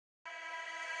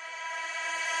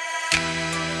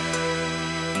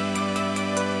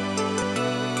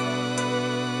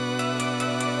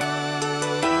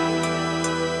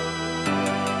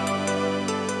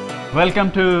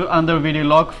Welcome to another video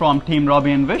log from Team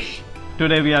Robbie and Vish.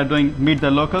 Today we are doing Meet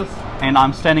the Locals and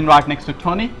I'm standing right next to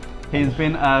Tony. He's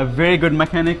been a very good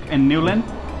mechanic in Lynn,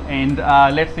 and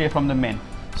let's hear from the men.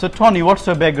 So Tony, what's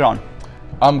your background?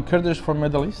 I'm Kurdish from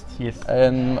Middle East. Yes.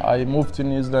 And I moved to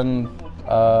New Zealand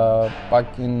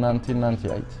back in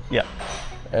 1998. Yeah.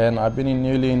 And I've been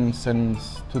in Lynn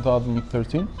since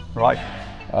 2013. Right.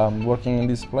 Working in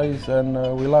this place and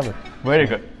we love it. Very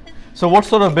good. So what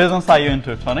sort of business are you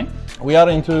into, Tony? We are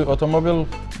into automobile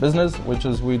business, which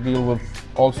is we deal with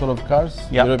all sort of cars,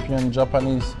 yeah. European,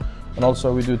 Japanese, and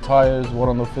also we do tires,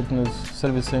 warranty fitness,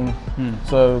 servicing.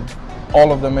 So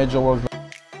all of the major work.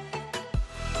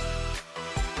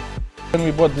 When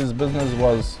we bought this business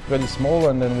was very small,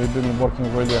 and then we've been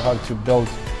working really hard to build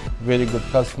very good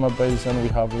customer base, and we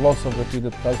have lots of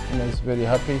repeated customers, very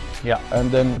happy. Yeah. And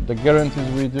then the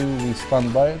guarantees we do, we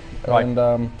stand by it. Right.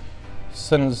 And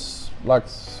since like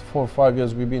 4 or 5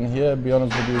 years we've been here, be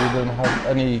honest with you, we didn't have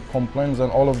any complaints,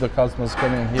 and all of the customers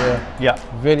coming here, yeah,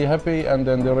 very happy, and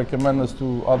then they recommend us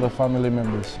to other family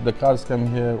members. The cars come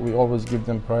here, we always give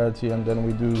them priority, and then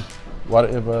we do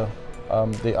whatever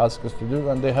they ask us to do,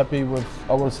 and they're happy with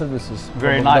our services.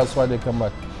 Very nice. That's why they come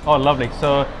back. Oh, lovely.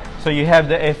 So you have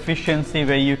the efficiency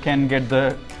where you can get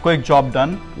the quick job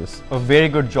done. Yes. A very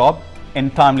good job in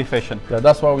timely fashion. Yeah,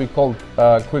 that's why we call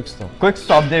Quick Stop. Quick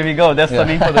Stop, there we go. That's the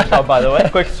name for the shop, by the way.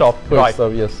 Quick Stop. Quick right.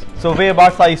 Stop, yes. So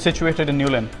whereabouts are you situated in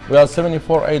Lynn? We are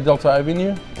 74A Delta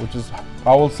Avenue, which is,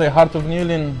 I will say, heart of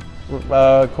Lynn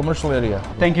commercial area.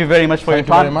 Thank you very much for your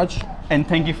time. Thank you very much. And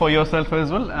thank you for yourself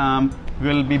as well.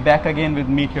 We'll be back again with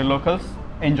Meet Your Locals.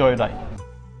 Enjoy your ride.